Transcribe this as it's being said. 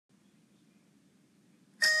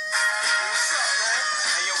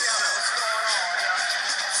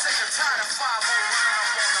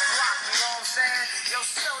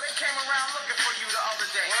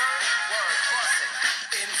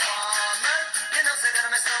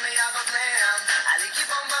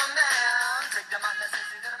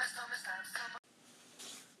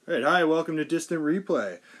All right, hi, welcome to Distant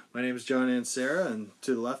Replay. My name is John Ansara, and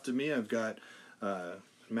to the left of me, I've got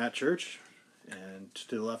Matt Church, and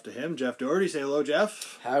to the left of him, Jeff Doherty. Say hello,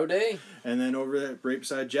 Jeff. Howdy. And then over there, right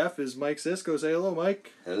beside Jeff is Mike Cisco. Say hello,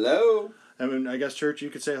 Mike. Hello. I mean, I guess, Church, you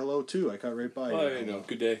could say hello, too. I cut right by you. Oh, you know,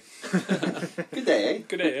 good day. Good day, eh?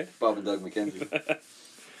 Good day, eh? Bob and Doug McKenzie.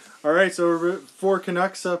 All right, so we're four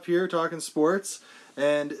Canucks up here talking sports,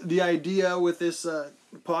 and the idea with this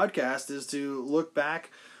podcast is to look back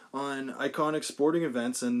on iconic sporting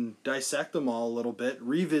events and dissect them all a little bit,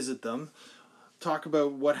 revisit them, talk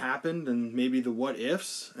about what happened and maybe the what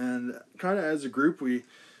ifs, and kind of as a group we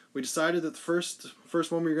decided that the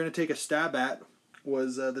first one we were going to take a stab at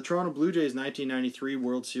was the Toronto Blue Jays 1993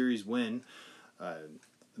 World Series win.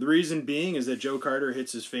 The reason being is that Joe Carter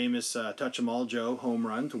hits his famous touch 'em all Joe home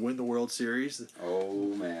run to win the World Series.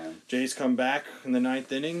 Oh, man. Jays come back in the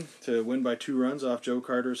ninth inning to win by 2 runs off Joe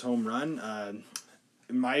Carter's home run.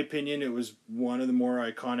 In my opinion, it was one of the more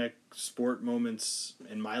iconic sport moments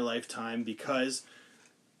in my lifetime because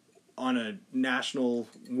on a national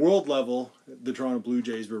world level, the Toronto Blue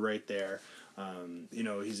Jays were right there.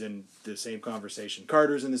 He's in the same conversation.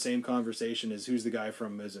 Carter's in the same conversation as who's the guy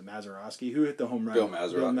from, is it Mazeroski? Who hit the home run? Bill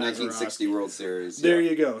Mazeroski. 1960 World Series. There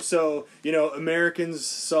you go. So, Americans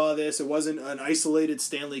saw this. It wasn't an isolated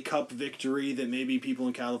Stanley Cup victory that maybe people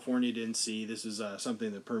in California didn't see. This is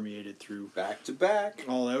something that permeated through Back to back.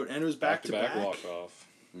 all out, and it was back to back. walk off.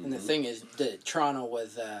 Mm-hmm. And the thing is, Toronto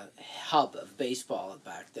was a hub of baseball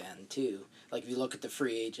back then, too. Like, if you look at the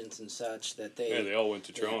free agents and such, that they all went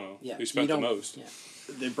to Toronto. Yeah. They spent the most. Yeah.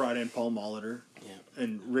 They brought in Paul Molitor. Yeah.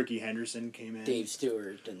 And Ricky Henderson came in. Dave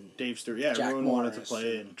Stewart. Yeah, Jack everyone wanted to Morris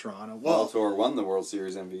play in Toronto. Baltimore won the World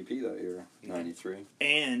Series MVP that year, 93.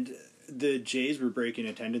 And the Jays were breaking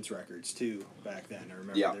attendance records, too, back then. I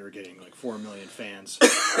remember they were getting like 4 million fans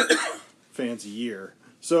a year.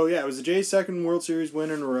 So, yeah, it was the Jays' second World Series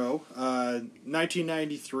win in a row.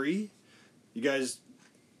 1993, you guys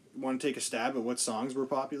want to take a stab at what songs were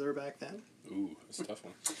popular back then? Ooh, that's a tough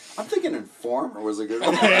one. I'm thinking Informer was a good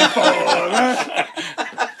one.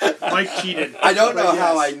 Mike cheated. I don't know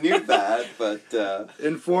how I knew that, but...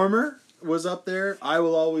 Informer was up there. I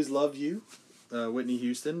Will Always Love You, Whitney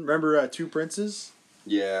Houston. Remember Two Princes?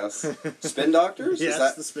 Yes. Spin Doctors?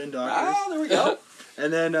 Yes, the Spin Doctors. Ah, there we go.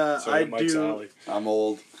 And then I'm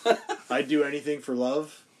old. I'd Do Anything for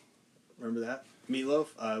Love. Remember that? Meatloaf?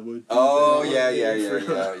 I would. Oh, yeah.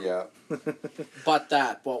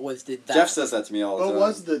 What was the that? Jeff says that to me all the time. What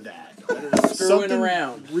was the that? I don't know. Screwing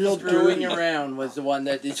around. Real Screwing dirty. around was the one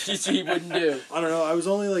that he wouldn't do. I don't know. I was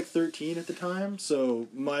only like 13 at the time, so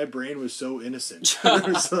my brain was so innocent. It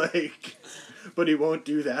was like, but he won't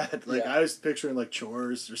do that. Like, I was picturing like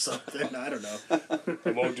chores or something. I don't know.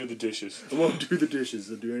 I won't do the dishes. I won't do the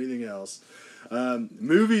dishes. I'll do anything else.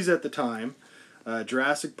 Movies at the time,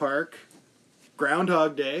 Jurassic Park,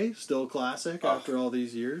 Groundhog Day, still a classic after all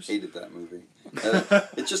these years. Hated that movie.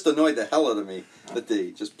 It just annoyed the hell out of me that they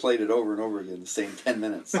just played it over and over again, the same 10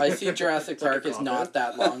 minutes. I see Jurassic Park is not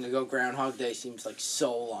that long ago. Groundhog Day seems like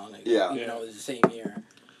so long ago. Yeah. Even though it was the same year.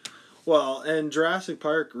 Well, and Jurassic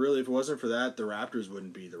Park, really, if it wasn't for that, the Raptors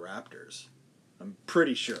wouldn't be the Raptors. I'm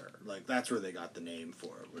pretty sure. Like, that's where they got the name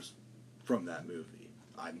for it, was from that movie,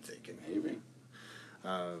 I'm thinking. Maybe.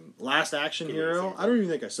 Last Action Hero, I don't even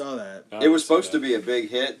think I saw that. It was supposed to be a big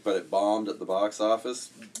hit, but it bombed at the box office,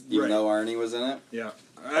 even though Arnie was in it. Yeah.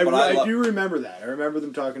 I do remember that. I remember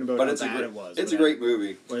them talking about how bad it was. It's a great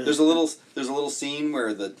movie. There's a little scene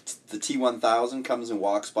where the T-1000 comes and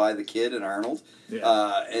walks by the kid and Arnold,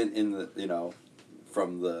 in the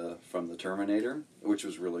from the Terminator, which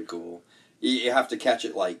was really cool. You have to catch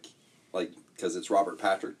it like because it's Robert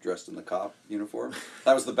Patrick dressed in the cop uniform.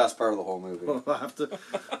 That was the best part of the whole movie. We'll have to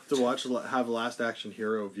have a Last Action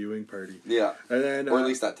Hero viewing party. Yeah, and then or at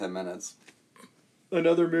least that 10 minutes.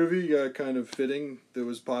 Another movie kind of fitting that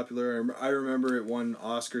was popular. I remember it won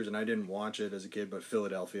Oscars, and I didn't watch it as a kid, but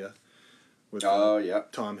Philadelphia. With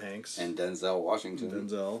Tom Hanks. And Denzel Washington.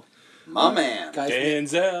 My man.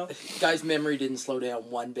 Denzel. Guy's memory didn't slow down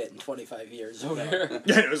one bit in 25 years over here.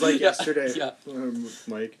 Yeah, it was like yesterday,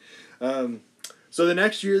 Mike. So the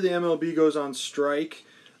next year, the MLB goes on strike.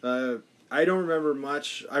 I don't remember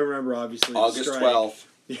much. I remember, obviously, August strike. 12th.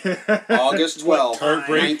 August 12th,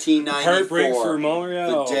 Heartbreak- 1994. Heartbreak for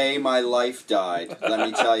Montreal. The day my life died, let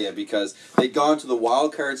me tell you, because they'd gone to the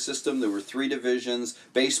wild card system. There were 3 divisions.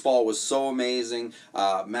 Baseball was so amazing.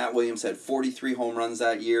 Matt Williams had 43 home runs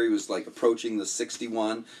that year. He was like approaching the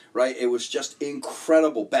 61, right? It was just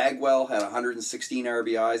incredible. Bagwell had 116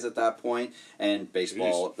 RBIs at that point, and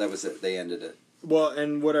baseball, that was it. They ended it. Well,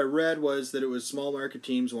 and what I read was that it was small market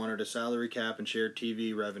teams wanted a salary cap and shared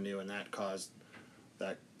TV revenue, and that caused,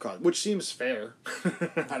 which seems fair.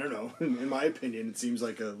 I don't know. In my opinion, it seems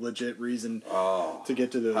like a legit reason to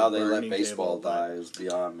get to the how they let bargaining baseball table, die is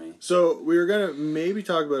beyond me. So we were gonna maybe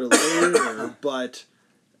talk about it later, but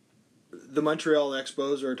the Montreal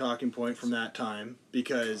Expos are a talking point from that time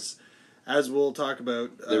because, as we'll talk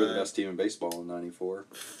about, They were the best team in baseball in '94.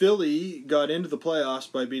 Philly got into the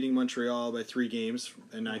playoffs by beating Montreal by 3 games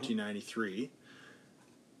in 1993.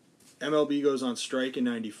 MLB goes on strike in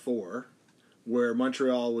 '94, where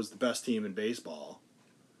Montreal was the best team in baseball.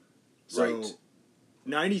 So, Right.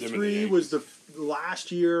 '93 was the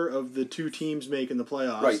last year of the 2 teams making the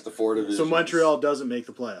playoffs. Right, the 4 divisions. So Montreal doesn't make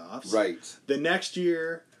the playoffs. Right. The next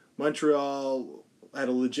year, Montreal had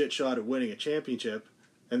a legit shot at winning a championship,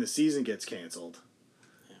 and the season gets canceled.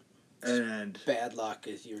 And Bad luck,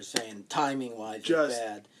 as you were saying, timing wise, Just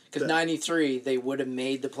bad. Because the- '93, they would have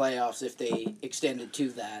made the playoffs if they extended to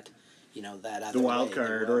that, that other the wild way.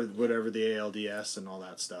 card or whatever, the ALDS and all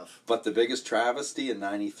that stuff. But the biggest travesty in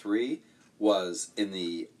 '93 was in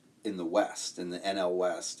the West, in the NL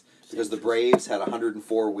West, because the Braves had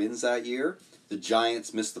 104 wins that year. The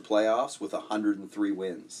Giants missed the playoffs with 103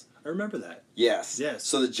 wins. I remember that. Yes. Yes.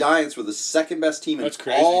 So the Giants were the second best team in That's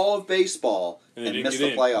crazy. all of baseball And they and didn't missed get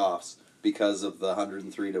the in. playoffs because of the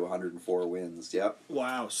 103 to 104 wins. Yep.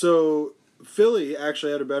 Wow. So Philly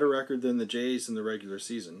actually had a better record than the Jays in the regular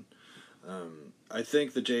season. I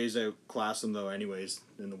think the Jays outclassed them, though, anyways,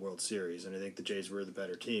 in the World Series, and I think the Jays were the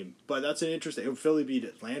better team. But that's an interesting... Philly beat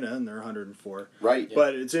Atlanta, and they're 104. Right.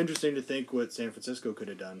 But it's interesting to think what San Francisco could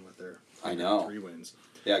have done with their I know. 3 wins.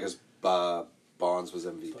 Yeah, because Bonds was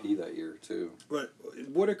MVP that year, too. But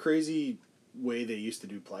what a crazy way they used to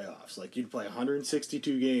do playoffs. Like, you'd play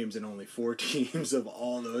 162 games, and only 4 teams of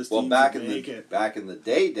all those teams Well, back would in make the it. back in the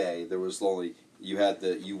day, there was only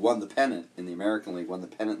you won the pennant in the American League, won the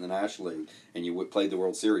pennant in the National League, and you played the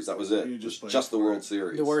World Series. That was it. You It just was played just the for World it.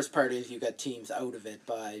 Series. The worst part is you got teams out of it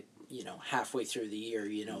by, halfway through the year,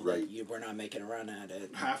 Right. that you were not making a run at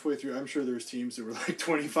it. Halfway through, I'm sure there was teams that were like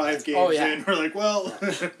 25 games Oh, yeah. in. We're like, well...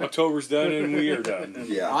 October's done and we are done.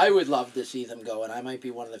 Yeah. I would love to see them go, and I might be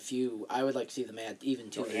one of the few. I would like to see them add even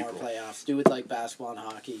 2 Or more April. playoffs. Do it like basketball and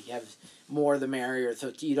hockey. Have more the merrier,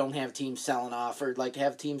 so you don't have teams selling off, or like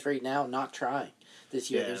have teams right now not trying this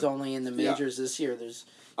year. Yeah. There's only in the Yeah. majors this year. There's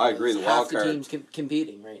I agree. The half wild the card. teams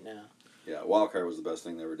competing right now. Yeah, wild card was the best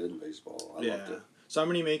thing they ever did in baseball. I loved it. So how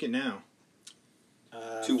many make it now?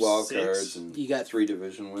 2 wild 6. cards and You got- 3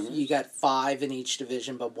 division winners. You got 5 in each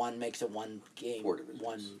division, but one makes it 1 game, 4 divisions,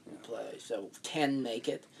 1 yeah. play. So 10 make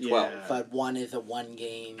it, 12. but 1 is a 1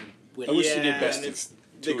 game. I wish Yeah, they did best and of it's-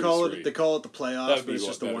 2 They or call 3. it the playoffs, That'd but be it's a lot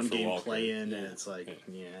just a better 1 for game wild card. play in, Yeah. and it's like,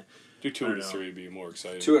 yeah. Do 2 I out don't of know. 2 3 would be more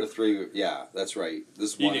exciting. 2 out of 3. Yeah, that's right.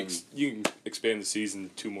 This You one. can, you can expand the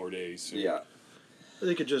season 2 more days. So. Yeah.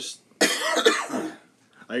 They could just.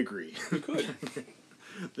 I agree. You could.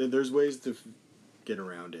 There's ways to get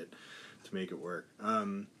around it to make it work.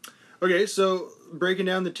 Okay, so breaking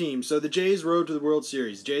down the team. So the Jays rode to the World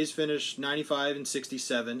Series. Jays finished 95 and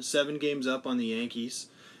 67, 7 games up on the Yankees,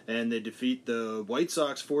 and they defeat the White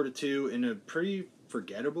Sox 4-2 in a pretty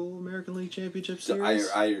forgettable American League Championship So series.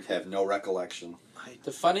 I have no recollection.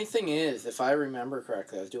 The funny thing is, if I remember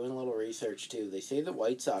correctly, I was doing a little research too. They say the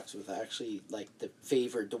White Sox was actually like the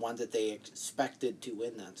favored, the one that they expected to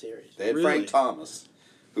win that series. They had Really? Frank Thomas,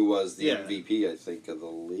 who was the Yeah. MVP, I think, of the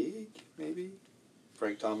league, maybe?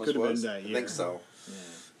 Frank Thomas Could have been was? that I year. think so. Yeah.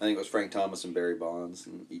 I think it was Frank Thomas and Barry Bonds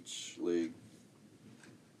in each league.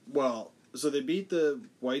 Well, so they beat the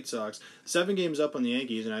White Sox 7 games up on the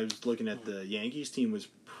Yankees, and I was looking at the Yankees team was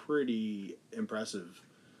pretty impressive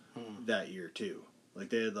that year too. Like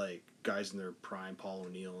they had like guys in their prime, Paul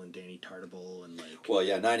O'Neill and Danny Tartabull, and like Well,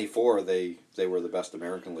 yeah, 94, they were the best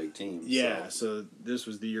American League team. yeah. So. So this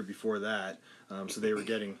was the year before that, so they were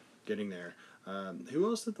getting there. Who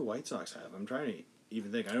else did the White Sox have? I'm trying to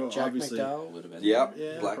even think. I know Jack obviously, McDowell would have been. Yep,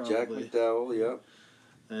 Yeah, Blackjack probably. McDowell, yep.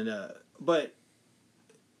 and but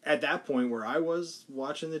at that point where I was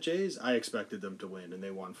watching the Jays, I expected them to win, and they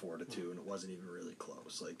won 4-2, and it wasn't even really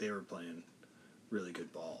close. Like they were playing really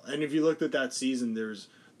good ball. And if you looked at that season,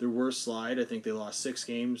 their worst slide. I think they lost 6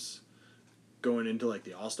 games going into like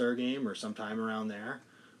the All-Star game or sometime around there.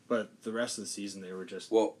 But the rest of the season, they were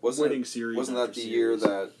just winning series. Wasn't that the year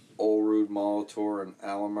that Olrud, Molitor, and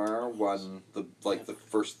Alomar won the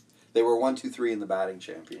first? They were 1, 2, 3 in the batting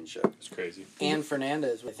championship. It's crazy. And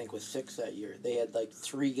Fernandez, I think, was 6 that year. They had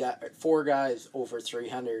 4 guys over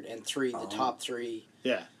 300, and the top 3.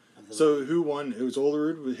 Yeah. So who won? It was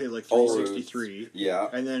Olrud, who hit 363. Yeah.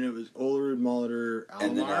 And then it was Olrud, Molitor, Alomar.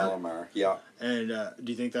 And then Alomar, yeah. And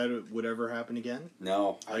do you think that would ever happen again?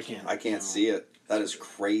 No. I can't. I can't see it. That is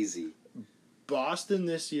crazy. Boston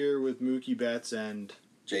this year with Mookie Betts and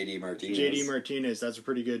JD Martinez. That's a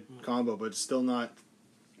pretty good combo, but it's still not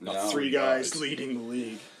 3 guys leading the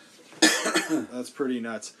league. That's pretty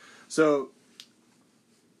nuts. So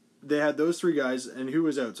they had those 3 guys, and who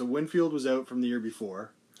was out? So Winfield was out from the year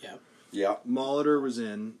before. Yeah. Molitor was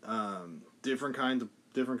in. Different kind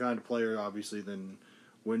of player, obviously, than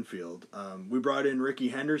Winfield. We brought in Ricky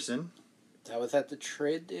Henderson. That was at the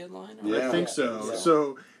trade deadline? Yeah. I think so. Yeah.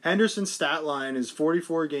 So Henderson's stat line is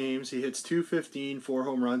 44 games. He hits .215, 4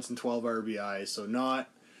 home runs, and 12 RBIs. So not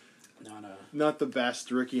the best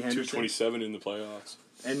Ricky Henderson. 227 in the playoffs.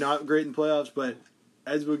 And not great in playoffs, but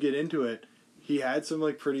as we'll get into it, he had some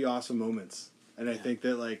pretty awesome moments. And I think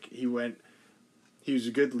that he was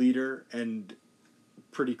a good leader and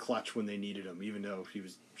pretty clutch when they needed him, even though he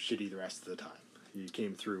was shitty the rest of the time. He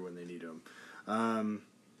came through when they needed him.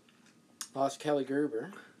 Lost Kelly Gruber.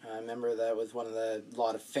 I remember that was one of a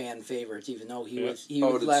lot of fan favorites, even though he was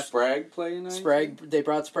did left. Sprague play in They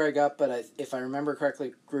brought Sprague up, but if I remember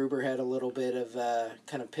correctly, Gruber had a little bit of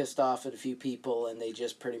kind of pissed off at a few people, and they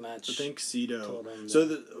just pretty much. I think Cito. Told him So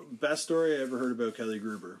the best story I ever heard about Kelly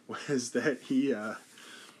Gruber was that he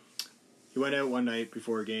went out one night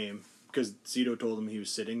before a game because Cito told him he was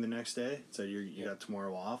sitting the next day. Said you got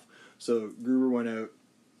tomorrow off. So Gruber went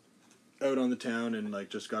out on the town and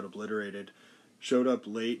just got obliterated. Showed up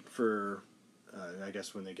late for, I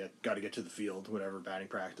guess when they got to get to the field, whatever, batting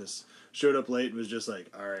practice. Showed up late and was just like,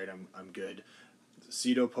 all right, I'm good.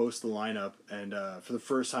 Cito posts the lineup, and for the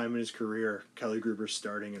first time in his career, Kelly Gruber's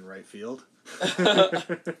starting in right field.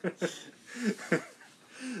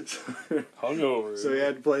 Hungover. So he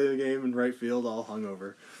had to play the game in right field, all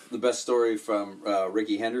hungover. The best story from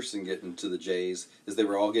Ricky Henderson getting to the Jays is they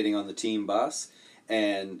were all getting on the team bus,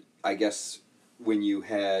 and I guess when you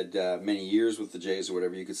had many years with the Jays or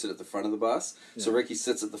whatever, you could sit at the front of the bus. Yeah. So Ricky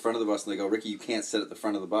sits at the front of the bus, and they go, Ricky, you can't sit at the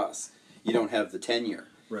front of the bus. You don't have the tenure.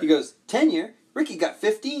 Right. He goes, tenure? Ricky got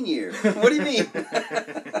 15 years. What do you mean?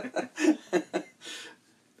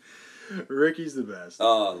 Ricky's the best.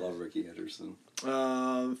 Oh, I love Ricky Henderson.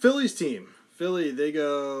 Phillies team. Philly, they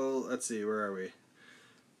go, let's see, where are we?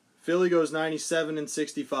 Philly goes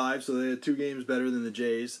 97-65, so they had 2 games better than the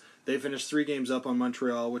Jays. They finished 3 games up on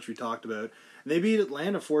Montreal, which we talked about. And they beat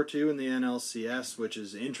Atlanta 4-2 in the NLCS, which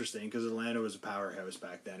is interesting because Atlanta was a powerhouse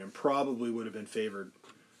back then and probably would have been favored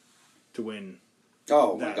to win.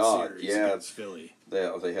 Oh my God! Yeah, against Philly. They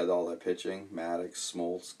had all that pitching: Maddox,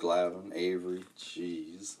 Smoltz, Glavine, Avery.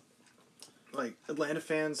 Jeez. Atlanta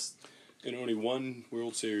fans. And only 1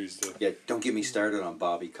 World Series though. Yeah, don't get me started on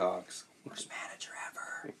Bobby Cox. Worst manager ever.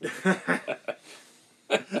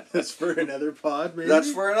 That's for another pod, maybe.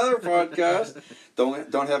 That's for another podcast.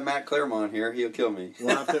 Don't have Matt Claremont here; he'll kill me.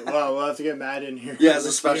 We'll have to get Matt in here. Yeah, as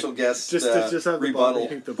a special guest. Just have rebuttal.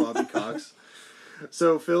 the Bobby Cox.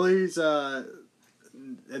 So Phillies, the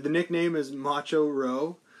nickname is Macho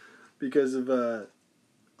Row because of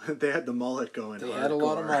they had the mullet going. They had a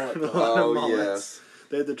lot of mullet. Oh yes.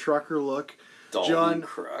 They had the trucker look. Dalton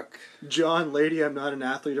Kruk. John, lady, I'm not an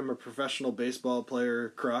athlete. I'm a professional baseball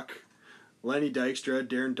player. Kruk. Lenny Dykstra,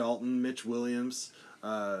 Darren Dalton, Mitch Williams.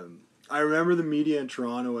 I remember the media in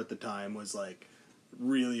Toronto at the time was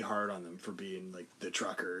really hard on them for being the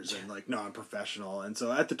truckers and non-professional. And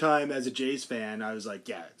so at the time, as a Jays fan, I was like,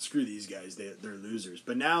 yeah, screw these guys. They're losers.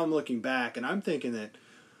 But now I'm looking back and I'm thinking that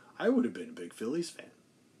I would have been a big Phillies fan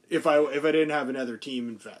if I didn't have another team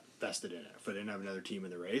invested in it. If I didn't have another team in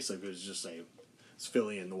the race, if it was just it's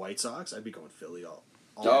Philly and the White Sox, I'd be going Philly all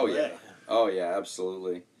the way. Yeah. Oh yeah,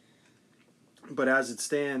 absolutely. But as it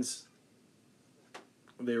stands,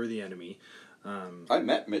 they were the enemy. I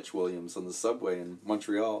met Mitch Williams on the subway in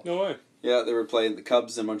Montreal. No way. Yeah, they were playing, the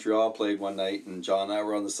Cubs in Montreal played one night, and John and I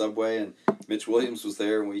were on the subway, and Mitch Williams was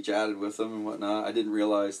there, and we chatted with him and whatnot. I didn't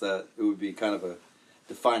realize that it would be kind of a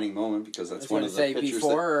defining moment because that's one of the pitchers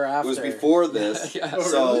before or after? It was before this. Yeah.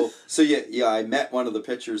 So yeah, I met one of the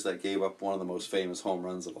pitchers that gave up one of the most famous home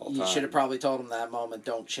runs of all time. You should have probably told him that moment,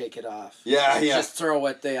 don't shake it off. Yeah. Just throw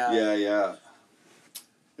it there. Yeah.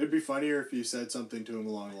 It'd be funnier if you said something to him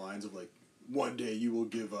along the lines of one day you will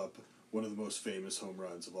give up one of the most famous home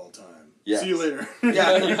runs of all time. Yes. See you later.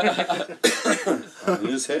 Yeah. I'm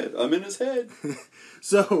in his head. I'm in his head.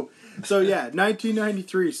 So yeah,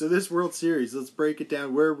 1993. So this World Series, let's break it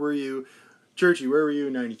down. Where were you, Churchy? Where were you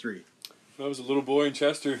in '93? I was a little boy in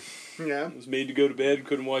Chester. Yeah. I was made to go to bed.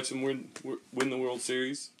 Couldn't watch them win the World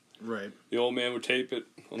Series. Right. The old man would tape it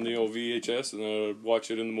on the old VHS, and I would watch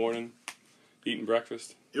it in the morning, eating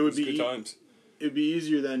breakfast. It would be good times. It'd be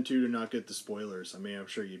easier then too to not get the spoilers. I mean, I'm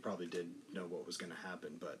sure you probably did know what was going to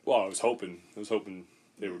happen, but Well, I was hoping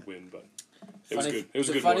they would win, but it was Funny- good. It was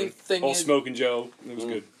a the good funny morning. thing All is- smoking Joe. It was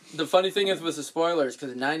good. The funny thing is with the spoilers,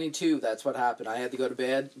 because in '92, that's what happened. I had to go to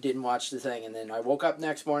bed, didn't watch the thing, and then I woke up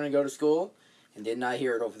next morning to go to school, and did not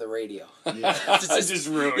hear it over the radio. yeah. Just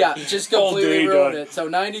ruined. Yeah, just All completely day ruined done. it. So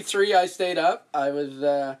 '93, I stayed up. I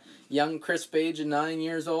was young, crisp age of 9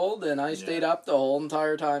 years old, and I stayed up the whole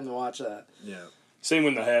entire time to watch that. Yeah. Same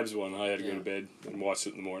when the Habs won. I had to go Yeah. to bed and watch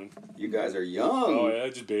it in the morning. You guys are young. Oh yeah,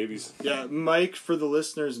 just babies. Yeah, Mike, for the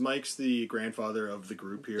listeners, Mike's the grandfather of the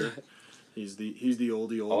group here. He's the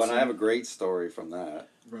oldie old. Oh, and son. I have a great story from that.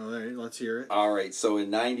 Well, all right, let's hear it. All right, so in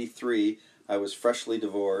 '93, I was freshly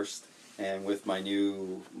divorced and with my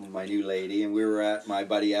new lady, and we were at my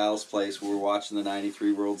buddy Al's place. We were watching the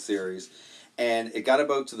 '93 World Series, and it got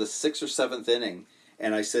about to the 6th or 7th inning,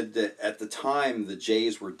 and I said that at the time the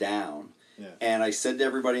Jays were down. Yeah. And I said to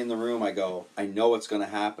everybody in the room, I go, I know what's going to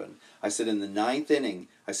happen. I said, in the 9th inning,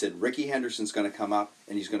 I said, Ricky Henderson's going to come up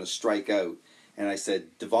and he's going to strike out. And I said,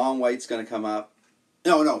 Devon White's going to come up.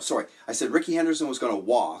 No, sorry. I said Ricky Henderson was going to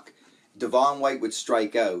walk. Devon White would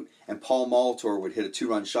strike out. And Paul Molitor would hit a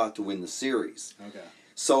 2-run shot to win the series. Okay.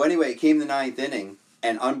 So anyway, it came the 9th inning.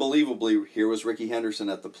 And unbelievably, here was Ricky Henderson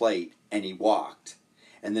at the plate. And he walked.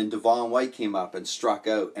 And then Devon White came up and struck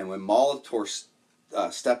out. And when Molitor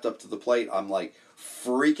stepped up to the plate, I'm like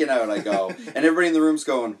freaking out. I go, and everybody in the room's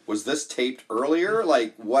going, was this taped earlier?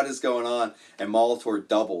 Like, what is going on? And Molitor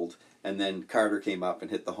doubled, and then Carter came up and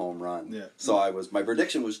hit the home run. Yeah. So my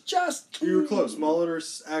prediction was just... You were close.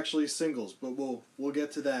 Molitor's actually singles, but we'll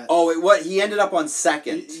get to that. Oh, he ended up on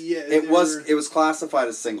second. Yeah, it was classified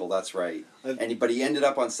as single, that's right. But he ended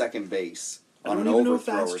up on second base. I On don't an even know if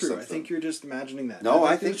overthrow that's or true. something. I think you're just imagining that. No,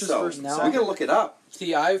 I it think was just so. first and No. We second. gotta look it up.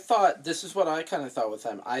 See, I thought, this is what I kind of thought with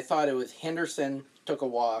him. I thought it was Henderson took a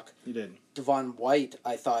walk. You did. Devon White,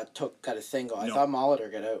 I thought, got a single. I No. thought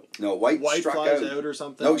Molitor got out. No, White struck flies out. out or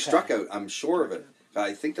something. No, he Okay. struck out. I'm sure of it.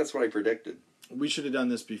 I think that's what I predicted. We should have done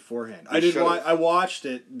this beforehand. We should've. I watched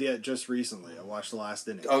it just recently. I watched the last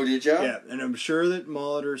inning. Oh, did you? Yeah, and I'm sure that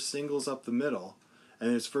Molitor singles up the middle,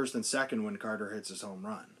 and it's first and second when Carter hits his home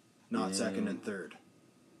run, not second and third.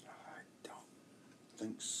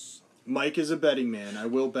 Thanks. Mike is a betting man. I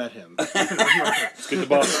will bet him. Let's get the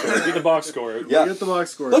box score. Get the box score out. Yeah. Get the box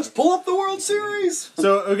score. Let's pull up the World Series.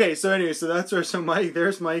 So anyway, so that's where Mike.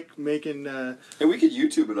 There's Mike making Hey, we could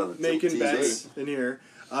YouTube it on the making TV. bets in here.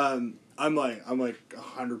 I'm like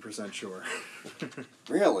 100% sure.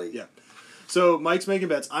 Really? Yeah. So Mike's making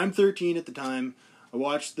bets. I'm 13 at the time. I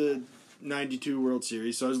watched the '92 World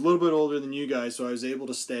Series, so I was a little bit older than you guys, so I was able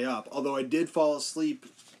to stay up. Although I did fall asleep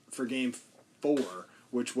for Game 4,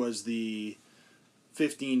 which was the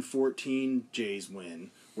 15-14 Jays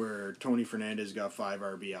win, where Tony Fernandez got 5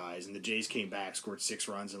 RBIs, and the Jays came back, scored 6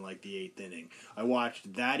 runs in like the 8th inning. I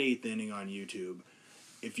watched that 8th inning on YouTube.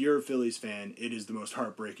 If you're a Phillies fan, it is the most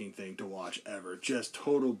heartbreaking thing to watch ever. Just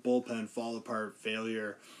total bullpen fall apart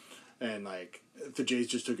failure, and like the Jays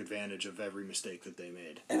just took advantage of every mistake that they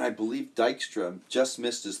made. And I believe Dykstra just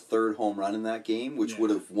missed his 3rd home run in that game, which would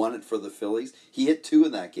have won it for the Phillies. He hit 2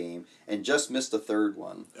 in that game and just missed a 3rd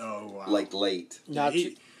one, Oh wow! like late. Not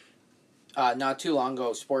too long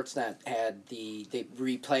ago, Sportsnet they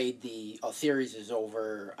replayed the series is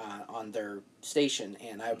over on their station,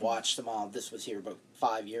 and I watched them all. This was here about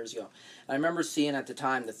 5 years ago. And I remember seeing at the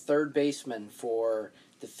time the third baseman for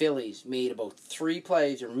the Phillies made about 3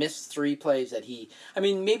 plays or missed 3 plays that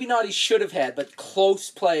maybe not he should have had, but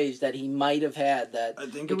close plays that he might have had that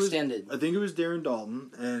extended. I think it was Darren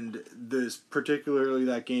Dalton, and this particularly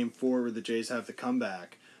that Game 4 where the Jays have the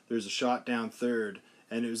comeback. There's a shot down third,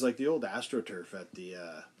 and it was like the old AstroTurf at the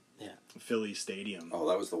Philly Stadium. Oh,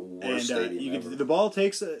 that was the worst And stadium ever. the ball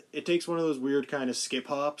takes one of those weird kind of skip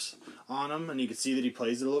hops on him, and you could see that he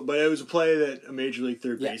plays it a little. But it was a play that a major league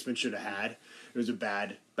third baseman should have had. It was a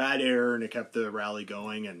bad error, and it kept the rally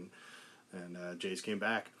going, and Jays came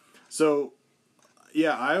back. So,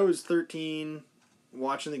 yeah, I was 13,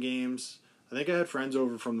 watching the games. I think I had friends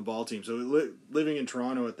over from the ball team. So living in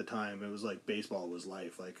Toronto at the time, it was like baseball was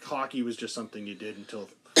life. Like hockey was just something you did until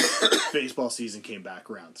baseball season came back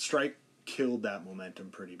around. Strike killed that momentum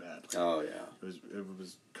pretty bad. Oh, yeah. It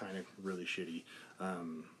was kind of really shitty.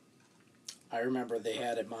 I remember they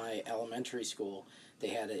had at my elementary school, they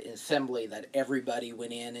had an assembly that everybody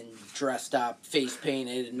went in and dressed up, face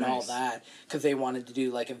painted and all Nice. that, because they wanted to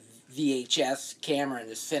do like a VHS camera and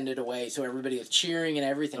just send it away, so everybody was cheering and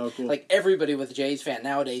everything. Oh, cool. Like everybody was a Jays fan.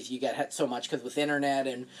 Nowadays you get so much because with internet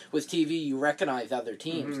and with TV you recognize other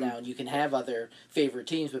teams now, and you can have other favorite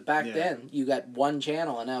teams. But back Yeah. then you got one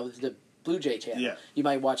channel, and that was the Blue Jay channel. Yeah. You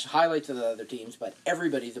might watch highlights of the other teams, but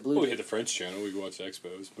everybody's a Blue We Jay. hit the French channel. We could watch the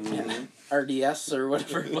Expos. RDS or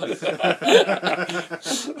whatever it was.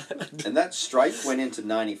 And that strike went into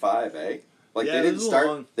 95, eh? Like Yeah, they it didn't was start.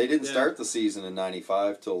 long. They didn't Yeah. start the season in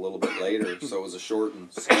 '95 till a little bit later, so it was a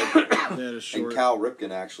shortened schedule. They had a And short. Cal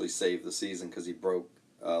Ripken actually saved the season because he broke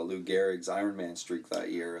Lou Gehrig's Ironman streak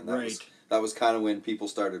that year, and that was kind of when people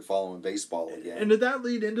started following baseball again. And did that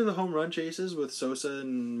lead into the home run chases with Sosa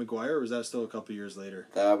and McGuire, or was that still a couple years later?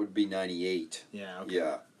 That would be '98. Yeah. Okay.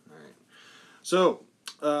 Yeah. So,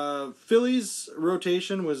 Phillies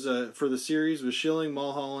rotation was for the series was Schilling,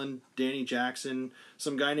 Mulholland, Danny Jackson,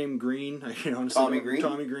 some guy named Green. I can honestly Tommy don't- Green?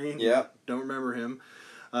 Tommy Green. Yeah. Don't remember him.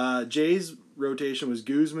 Jays rotation was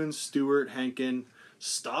Guzman, Stewart, Henkin,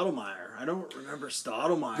 Stottlemyre. I don't remember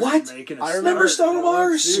Stottlemyre What? making a I start. Remember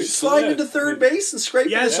Stottlemyre Dude, sliding yeah. into third base and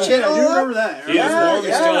scraping Yes, his yeah, chin I all do up? remember that. He was warm. He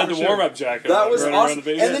yeah, still had the sure. warm-up jacket. That on, was running around awesome. the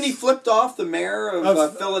base. And then he flipped off the mayor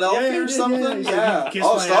of Philadelphia yeah, he or did, something. yeah, he said, Yeah. "Kiss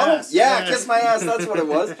my ass." Yeah, Yeah. kiss my ass. That's what it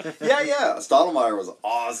was. Yeah. Stottlemyre was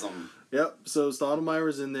awesome. Yep. So Stottlemyre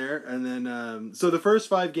was in there, and then so the first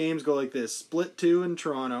 5 games go like this: split 2 in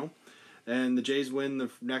Toronto, and the Jays win the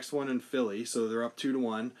next one in Philly, so they're up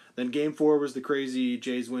 2-1. Then Game 4 was the crazy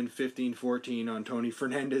Jays win 15-14 on Tony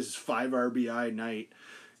Fernandez's 5 RBI night,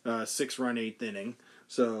 6-run 8th inning.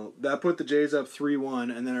 So that put the Jays up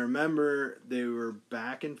 3-1, and then I remember they were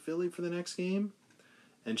back in Philly for the next game,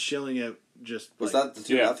 and Schilling it just Was like, that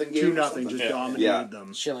the 2-0 game? 2-0 or something? just Yeah. dominated Yeah.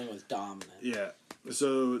 them. Schilling was dominant. Yeah.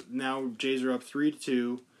 So now Jays are up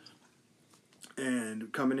 3-2,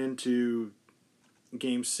 and coming into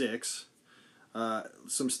Game 6,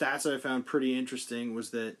 some stats that I found pretty interesting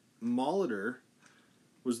was that Molitor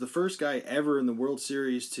was the first guy ever in the World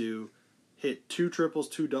Series to hit 2 triples,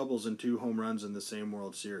 2 doubles, and 2 home runs in the same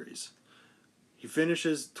World Series. He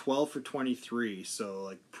finishes 12 for 23, so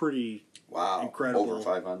like pretty Wow. incredible Over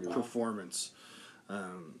 500. performance.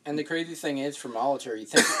 And the crazy thing is, for Molitor, you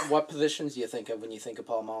think what positions do you think of when you think of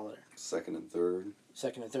Paul Molitor? Second and third.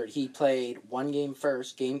 Second and third. He played 1 game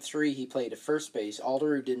first. Game 3, he played at first base.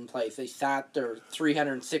 Alderud didn't play. They sat there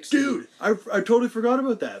 360. Dude, I totally forgot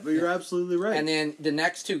about that, but you're absolutely right. And then the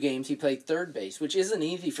next 2 games, he played third base, which isn't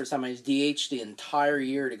easy for somebody who's DH the entire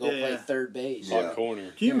year to go Yeah, play yeah. third base. Yeah. Hot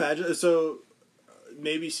corner. Can you imagine? So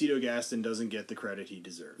maybe Cito Gaston doesn't get the credit he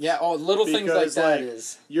deserves. Yeah, little things like Because, that like,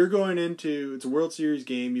 is... You're going into it's a World Series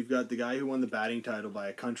game. You've got the guy who won the batting title by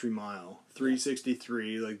a country mile,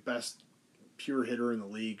 363, like best pure hitter in the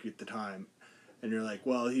league at the time. And you're like,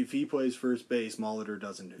 well, if he plays first base, Molitor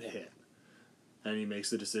doesn't hit, and he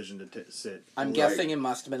makes the decision to sit. I'm Right. guessing it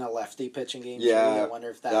must have been a lefty pitching game. Yeah, too. I wonder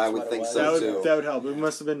if that's I would what think it was. so, too. That would help. It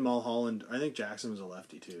must have been Mulholland. I think Jackson was a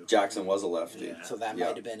lefty too. Jackson was a lefty. Yeah. So that Yeah.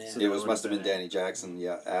 might have been it. So It that was would've must have been been Danny Jackson.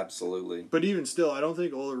 Yeah, absolutely. But even still, I don't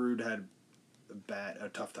think Olerud had a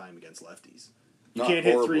tough time against lefties. You Not can't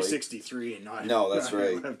hit horribly. 363 and not No, that's not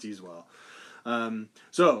hit right. lefties well.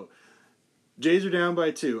 So Jays are down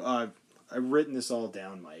by 2. I've written this all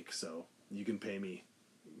down, Mike. So you can pay me.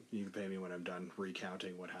 You can pay me when I'm done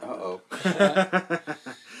recounting what happened.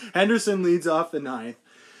 Henderson leads off the 9th.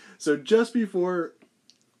 So just before,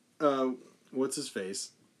 what's his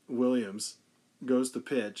face, Williams goes to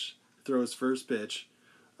pitch, throws first pitch.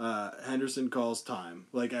 Henderson calls time,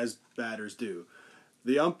 like as batters do.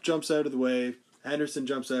 The ump jumps out of the way, Henderson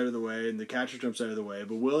jumps out of the way, and the catcher jumps out of the way.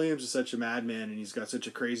 But Williams is such a madman, and he's got such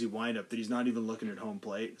a crazy windup that he's not even looking at home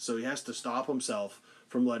plate. So he has to stop himself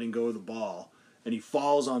from letting go of the ball, and he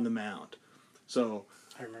falls on the mound. So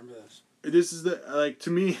I remember this. this is to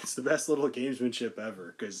me, it's the best little gamesmanship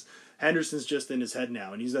ever, because Henderson's just in his head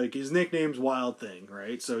now, and he's like, his nickname's Wild Thing,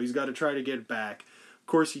 right? So he's got to try to get it back. Of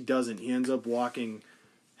course he doesn't. He ends up walking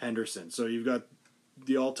Henderson. So you've got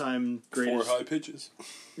the all-time 4 greatest... high pitches.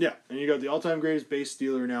 Yeah, and you got the all-time greatest base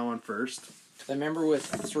stealer now on first. I remember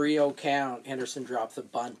with 3-0 count, Henderson dropped the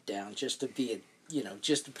bunt down just to be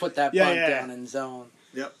just to put that bunt down in zone.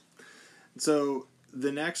 Yep. So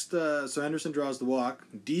the next, so Henderson draws the walk.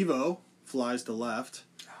 Devo flies to left.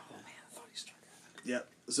 Oh man, I thought he struck out. Yep.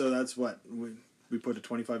 So that's what we put a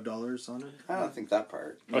 $25 on it. I don't think that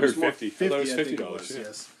part. I heard 50. I thought it was I think $50. was, Yeah.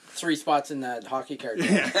 yes. 3 spots in that hockey card.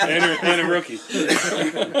 And a rookie.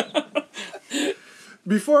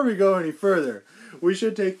 Before we go any further, we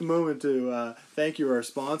should take the moment to thank you, our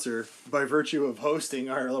sponsor, by virtue of hosting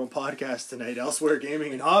our little podcast tonight, Elsewhere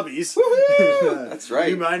Gaming and Hobbies. That's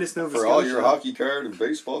right. Minus Nova For all your hockey card and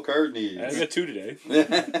baseball card needs. I got 2 today.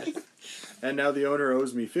 And now the owner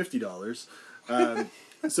owes me $50.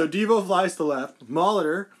 So Devo flies to left.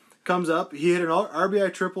 Molitor comes up. He hit an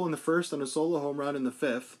RBI triple in the first and a solo home run in the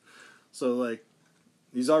fifth. So, like,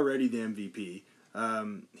 he's already the MVP.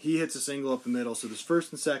 He hits a single up the middle, so there's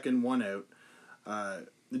first and second, 1 out.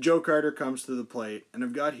 Joe Carter comes to the plate, and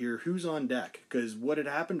I've got here who's on deck. Because what had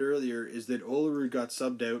happened earlier is that Olerud got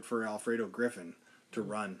subbed out for Alfredo Griffin to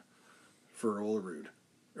run for Olerud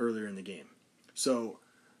earlier in the game. So,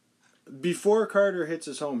 before Carter hits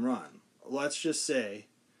his home run, let's just say...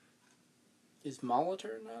 Is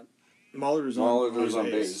Molitor not? Molitor's on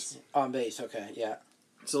base. On base, okay, yeah.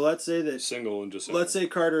 So let's say that... Single and just... Let's say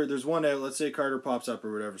Carter... There's 1 out. Let's say Carter pops up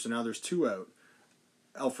or whatever. So now there's 2 out.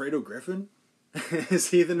 Alfredo Griffin?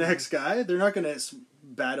 Is he the next guy? They're not going to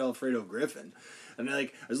bat Alfredo Griffin. And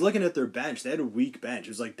like, I was looking at their bench. They had a weak bench.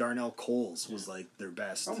 It was like Darnell Coles was like their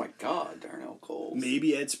best. Oh my God, Darnell Coles.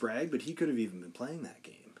 Maybe Ed Sprague, but he could have even been playing that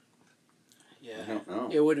game. Yeah. I don't know.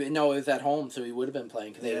 It would it was at home, so he would have been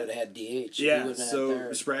playing because they would have had DH. Yeah,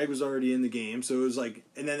 so Sprague was already in the game. So it was like,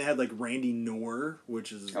 and then they had like Randy Knorr,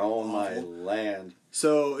 which is awful. My land.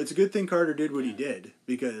 So it's a good thing Carter did what he did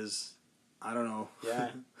because, I don't know.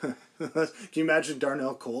 Yeah. Can you imagine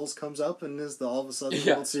Darnell Coles comes up and is the all of a sudden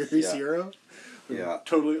World Series hero? Yeah.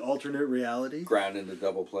 Totally alternate reality. Ground into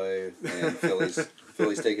double play, and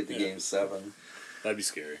Phillies take it to Game 7. That'd be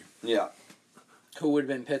scary. Yeah. Who would have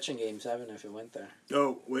been pitching Game 7 if it went there?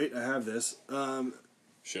 Oh, wait, I have this.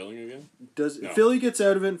 Schilling again? If Philly gets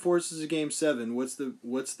out of it and forces a Game 7, what's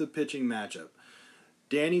the pitching matchup?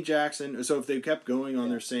 Danny Jackson. So if they kept going on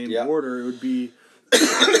their same order, it would be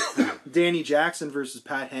Danny Jackson versus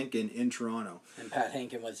Pat Henkin in Toronto. And Pat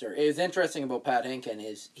Henkin was there. It was interesting about Pat Henkin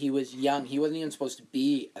is he was young. He wasn't even supposed to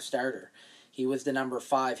be a starter. He was the number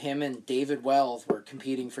 5. Him and David Wells were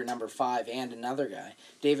competing for number 5 and another guy.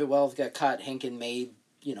 David Wells got cut. Henkin made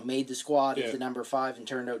the squad as the number 5 and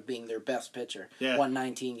turned out being their best pitcher. Yeah. Won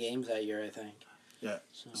 19 games that year, I think. Yeah.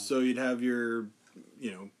 So you'd have your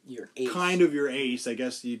ace. Kind of your ace. I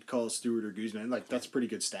guess you'd call Stewart or Guzman. Like, that's pretty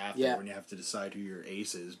good staff there when you have to decide who your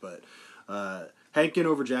ace is. But Henkin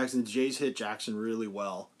over Jackson. The Jays hit Jackson really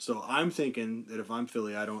well. So I'm thinking that if I'm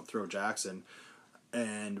Philly, I don't throw Jackson.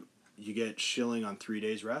 And you get Schilling on 3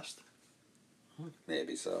 days rest?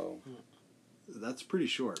 Maybe so. That's pretty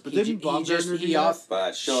short. But didn't Bob Gardner do that?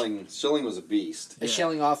 But Schilling was a beast.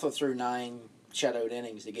 Schilling also threw 9 shutout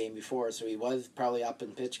innings the game before, so he was probably up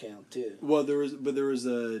in pitch count too. Well, there was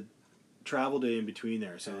a travel day in between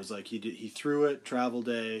there, so it was like he threw it, travel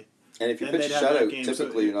day. And if you pitch a shutout,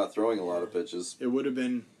 typically you're not throwing a lot of pitches. It would have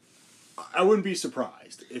been. I wouldn't be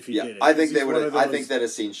surprised if he did it. I think they would have. I think they'd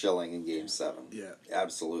have seen Schilling in Game 7. Yeah,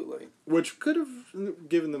 absolutely. Which could have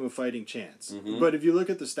given them a fighting chance. Mm-hmm. But if you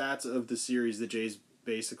look at the stats of the series, the Jays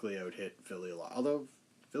basically out-hit Philly a lot. Although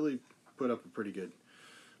Philly put up a pretty good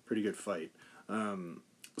fight.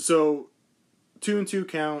 So 2-2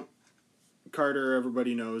 count. Carter,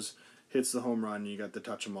 everybody knows, hits the home run. You got the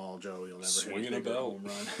touch 'em all, Joe. You'll never hit a home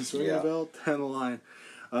run. Swinging a belt down the line.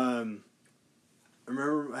 I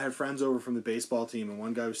remember I had friends over from the baseball team, and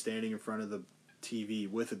one guy was standing in front of the TV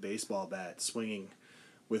with a baseball bat, swinging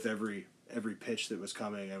with every pitch that was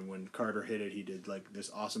coming. And when Carter hit it, he did like this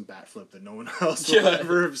awesome bat flip that no one else will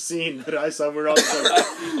ever have seen. But I saw. We're all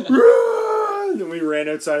like, run! And we ran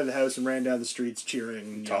outside of the house and ran down the streets cheering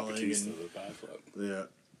and yelling. The bat flip. Yeah.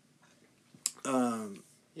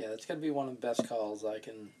 Yeah, that's got to be one of the best calls I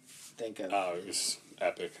can think of. Oh, it was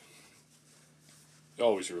epic. I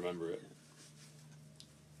always remember it.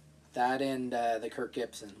 That and the Kirk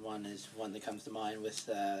Gibson one is one that comes to mind with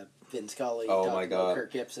Vin Scully. Oh my God,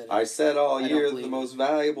 Kirk Gibson. I said all year the most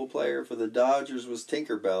valuable player for the Dodgers was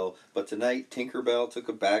Tinkerbell, but tonight Tinkerbell took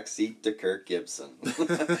a backseat to Kirk Gibson.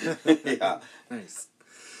 Yeah, nice.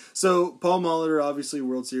 So Paul Molitor, obviously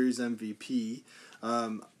World Series MVP.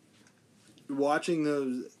 Watching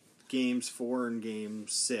those games 4 and game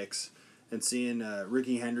 6, and seeing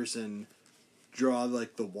Ricky Henderson draw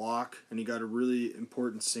like the walk, and he got a really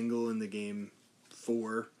important single in the game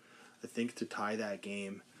 4, I think, to tie that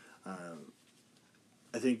game.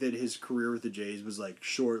 I think that his career with the Jays was like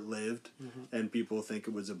short-lived, and people think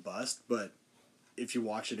it was a bust, but if you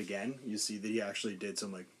watch it again, you see that he actually did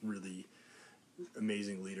some like really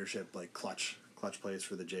amazing leadership, like clutch plays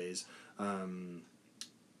for the Jays.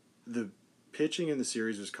 The pitching in the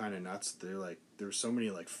series was kind of nuts. There were so many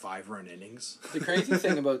like 5-run innings. The crazy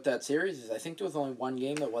thing about that series is I think there was only one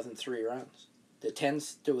game that wasn't 3 runs.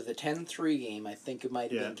 There was a 10-3 game. I think it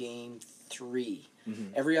might have been game 3. Mm-hmm.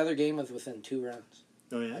 Every other game was within 2 runs.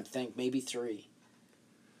 Oh yeah. I think maybe 3.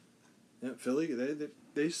 Yeah, Philly.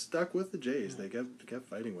 They stuck with the Jays. They kept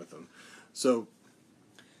fighting with them. So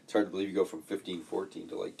It's hard to believe you go from 15-14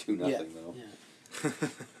 to like 2-0 though. Yeah.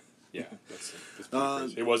 Yeah, that's pretty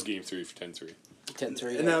crazy. It was game 3 for 10-3.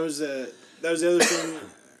 10-3. and that was the other thing.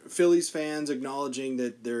 Phillies fans acknowledging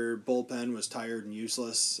that their bullpen was tired and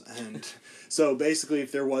useless, and so basically,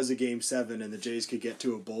 if there was a game 7 and the Jays could get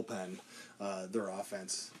to a bullpen, their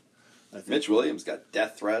offense. I think, Mitch Williams got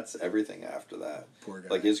death threats, everything after that. Poor guy.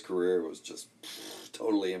 Like his career was just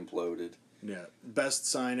totally imploded. Yeah, best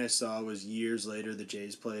sign I saw was years later. The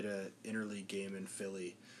Jays played a interleague game in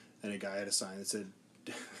Philly, and a guy had a sign that said,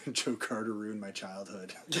 "Joe Carter ruined my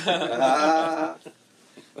childhood."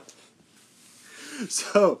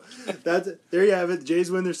 So there you have it. The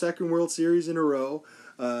Jays win their second World Series in a row.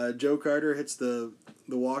 Joe Carter hits the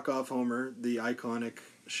walk-off homer, the iconic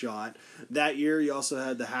shot. That year, you also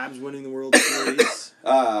had the Habs winning the World Series.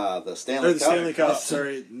 The Stanley Or Cup. the Stanley Cup,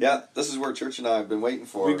 sorry. Yeah, this is where Church and I have been waiting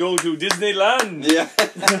for. We go to Disneyland. Yeah.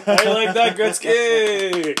 I like that,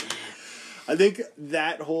 Gretzky. I think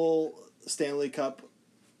that whole Stanley Cup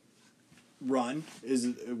run is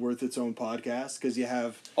worth its own podcast because you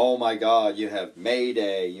have Oh my God! You have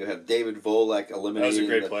Mayday. You have David Volek eliminating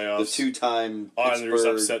great the playoffs. 2-time Islanders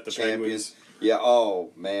Pittsburgh upset the champions. Penguins. Yeah. Oh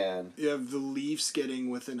man. you have the Leafs getting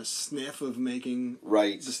within a sniff of making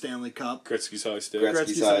Right. the Stanley Cup. Gretzky's high stick.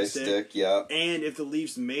 Gretzky's high stick. Yeah. And if the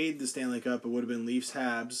Leafs made the Stanley Cup, it would have been Leafs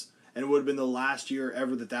Habs, and it would have been the last year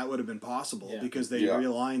ever that would have been possible because they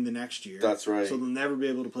realigned the next year. That's right. So they'll never be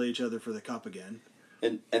able to play each other for the Cup again.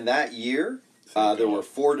 And that year, there were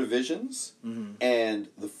 4 divisions, and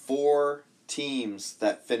the 4 teams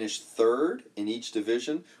that finished third in each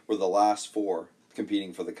division were the last 4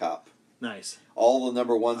 competing for the Cup. Nice. All the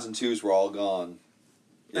number 1s and 2s were all gone.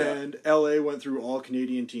 Yeah. And LA went through all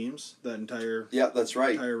Canadian teams that entire That's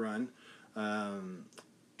right. entire run.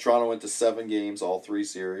 Toronto went to 7 games, all 3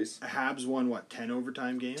 series. Habs won 10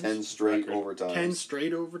 overtime games? 10 straight Record. overtimes. 10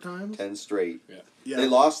 straight overtimes? 10 straight. Yeah. They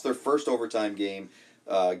lost their first overtime game.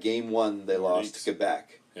 Game 1, they lost to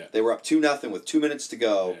Quebec. Yeah. They were up 2-0 with 2 minutes to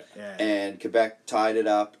go, Yeah. and Quebec tied it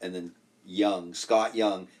up, and then Scott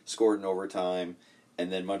Young, scored in overtime,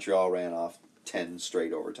 and then Montreal ran off 10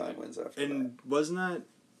 straight overtime wins after that. And wasn't that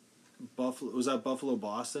Buffalo? Was that Buffalo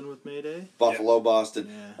Boston with Mayday? Buffalo, Boston.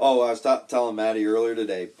 Yeah. Oh, I was telling Maddie earlier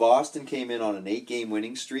today. Boston came in on an 8-game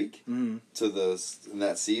winning streak Mm-hmm. in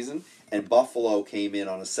that season, and Buffalo came in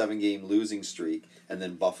on a 7-game losing streak, and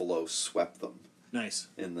then Buffalo swept them Nice.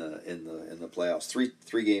 in the playoffs.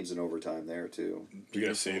 Three games in overtime there too. We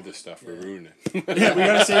gotta save this stuff. We're ruining it. Yeah,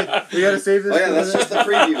 we gotta save this. Oh yeah, that's just the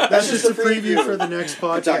preview. That's just a preview for the next podcast.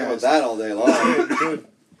 We're talking about that all day long.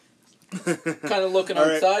 Kind of looking All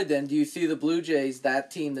right. outside then, do you see the Blue Jays,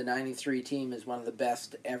 that team, the 93 team, is one of the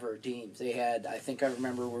best ever teams. They had, I think I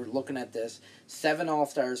remember we're looking at this, 7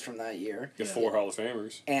 All-Stars from that year. Got 4 Hall of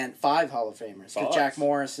Famers. And 5 Hall of Famers. 'Cause 5. Jack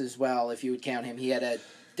Morris as well, if you would count him. He had a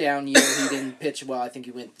down year. He didn't pitch well. I think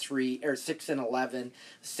he went 6-11,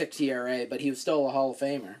 6 ERA, but he was still a Hall of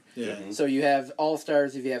Famer. Yeah. So you have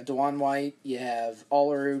All-Stars. If you have Dwan White, you have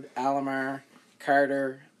Olerud, Alomar,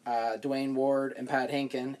 Carter, Dwayne Ward, and Pat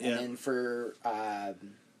Hinken. Yeah. And then for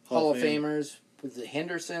Hall of Famers, was it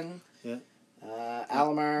Henderson? Yeah.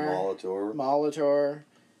 Alomar, Molitor,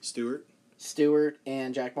 Stewart,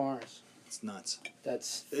 and Jack Morris. It's nuts.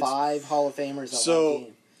 That's 5 Hall of Famers on So- one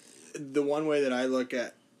team. The one way that I look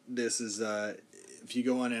at this is if you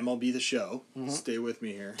go on MLB The Show, stay with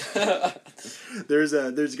me here.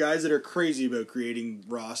 There's guys that are crazy about creating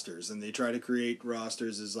rosters, and they try to create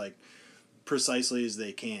rosters as precisely as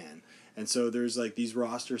they can. And so there's these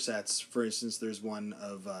roster sets. For instance, there's one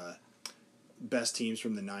of best teams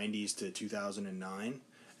from the 90s to 2009,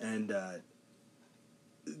 and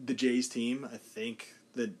the Jays team, I think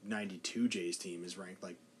the 92 Jays team is ranked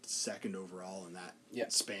 2nd overall in that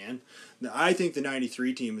span. Now, I think the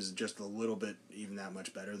 93 team is just a little bit even that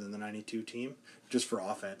much better than the 92 team, just for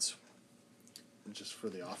offense. Just for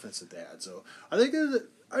the offense that they had. So I think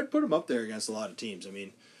I'd put them up there against a lot of teams. I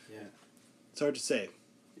mean, it's hard to say.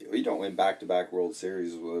 You don't win back-to-back World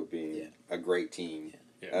Series without being a great team.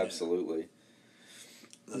 Yeah. Absolutely.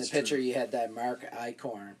 In the picture, you had that Mark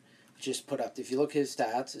Eichhorn just put up. If you look at his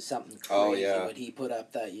stats, it's something crazy Oh, yeah. what he put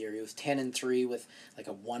up that year. He was 10-3 with a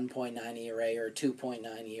 1.9 ERA or a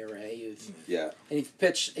 2.9 ERA. Yeah. And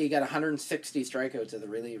he got 160 strikeouts as a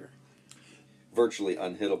reliever. Virtually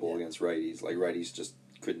unhittable against righties. Righties just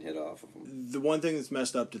couldn't hit off of him. The one thing that's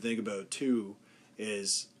messed up to think about too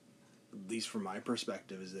is, at least from my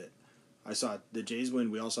perspective, is that I saw the Jays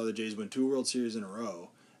win. We all saw the Jays win 2 World Series in a row,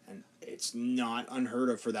 and it's not unheard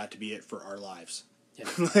of for that to be it for our lives. Yeah.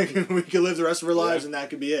 Like we could live the rest of our lives, and that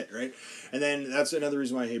could be it, right? And then that's another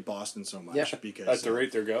reason why I hate Boston so much because at the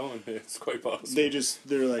rate they're going, it's quite possible.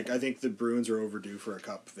 they're like, I think the Bruins are overdue for a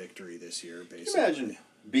cup victory this year. Basically, Imagine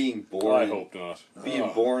being born. I hope not.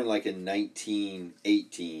 Being born like in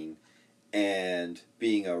 1918 and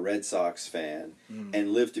being a Red Sox fan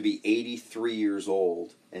and live to be 83 years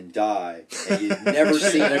old and die and you've never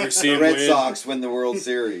seen the Red Sox win the World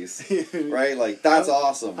Series, right? Like that's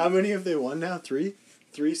awesome. How many have they won now? 3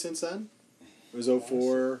 since then. It was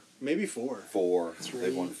 04, maybe 4. 4.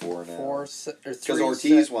 They've won 4 now. Because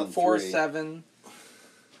Ortiz won 4, 3. 7,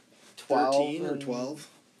 12, 13 or 12,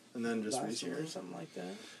 and then just last year recently. or something like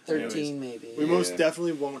that. 13 maybe. We most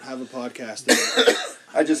definitely won't have a podcast.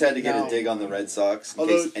 I just had to get a dig on the Red Sox in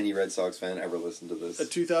Although- case any Red Sox fan ever listened to this. A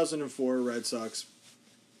 2004 Red Sox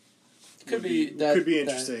could be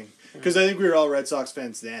interesting because I think we were all Red Sox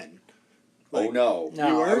fans then. Oh no! No,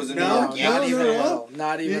 You were? I was a New No? York not Yankee even no, a no. little.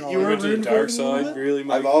 Not even You a were little. Went to the rooting for dark them a little side, bit? really,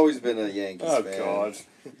 Mike? I've always been a Yankees Oh fan. God,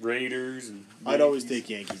 Raiders. And I'd always take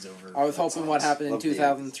Yankees over. I was hoping what happened in Love the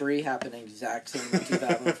 2003 happened exact same in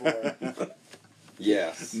 2004.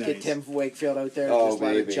 Yes, Nice. Get Tim Wakefield out there, Oh, just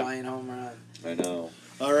let a baby. giant home run. I know.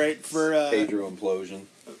 All right, for Pedro implosion.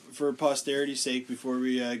 for posterity's sake, before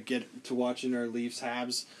we get to watching our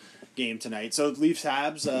Leafs-Habs game tonight. So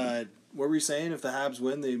Leafs-Habs, what were you saying? If the Habs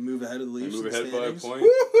win, they move ahead of the They Leafs. move in the ahead by a standings? point.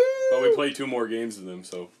 Woohoo! But we play 2 more games than them,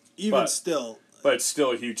 so. Even but- still, But it's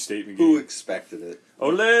still a huge statement Who game. expected it?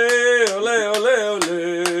 Ole, ole, ole, ole.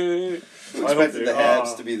 Who I hope expected they- the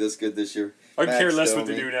Habs to be this good this year? I Max care less what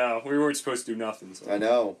they Domi. do now. We weren't supposed to do nothing. So. I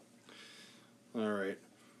know. all right.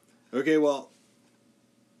 Okay, well,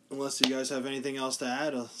 unless you guys have anything else to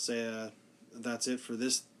add, I'll say that's it for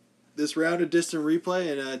this round of Distant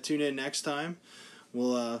Replay, and tune in next time.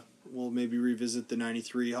 We'll maybe revisit the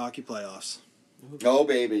 '93 hockey playoffs. Oh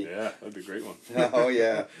baby. Yeah, that'd be a great one. Oh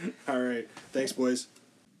yeah. All right, thanks, boys.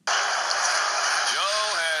 Joe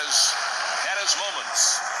has had his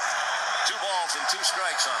moments. 2 balls and 2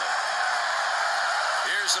 strikes on it.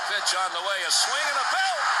 Here's the pitch on the way. A swing and a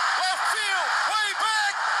belt. Left field. Way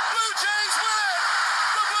back. Blue Jays win it.